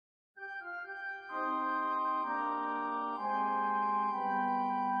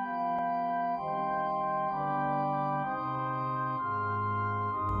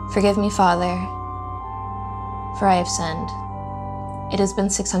Forgive me, Father, for I have sinned. It has been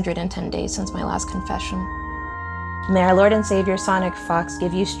 610 days since my last confession. May our Lord and Savior Sonic Fox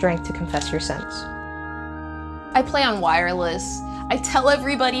give you strength to confess your sins. I play on wireless. I tell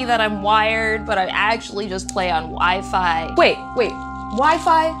everybody that I'm wired, but I actually just play on Wi-Fi. Wait,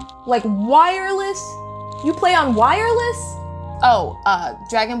 Wi-Fi? Like wireless? You play on wireless? Oh,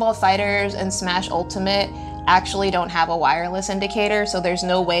 Dragon Ball FighterZ and Smash Ultimate actually don't have a wireless indicator, so there's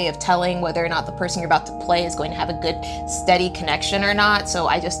no way of telling whether or not the person you're about to play is going to have a good, steady connection or not, so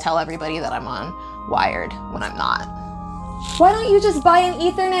I just tell everybody that I'm on wired when I'm not. Why don't you just buy an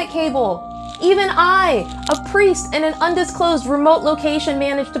Ethernet cable? Even I, a priest in an undisclosed remote location,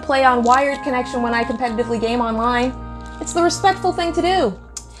 managed to play on wired connection when I competitively game online. It's the respectful thing to do.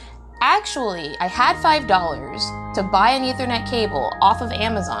 Actually, I had $5 to buy an Ethernet cable off of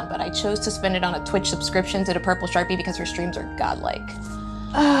Amazon, but I chose to spend it on a Twitch subscription to DaPurpleSharpie because her streams are godlike.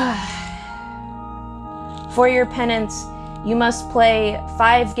 For your penance, you must play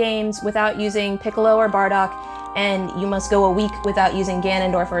 5 games without using Piccolo or Bardock, and you must go a week without using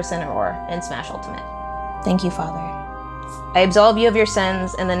Ganondorf or Incineroar in Smash Ultimate. Thank you, Father. I absolve you of your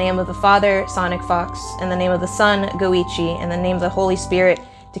sins in the name of the Father, Sonic Fox, in the name of the Son, Goichi, in the name of the Holy Spirit,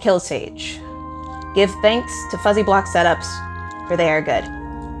 to kill Sage. Give thanks to Fuzzy Block Setups, for they are good.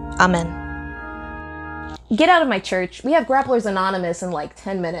 Amen. Get out of my church. We have Grapplers Anonymous in like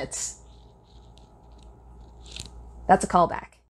 10 minutes. That's a callback.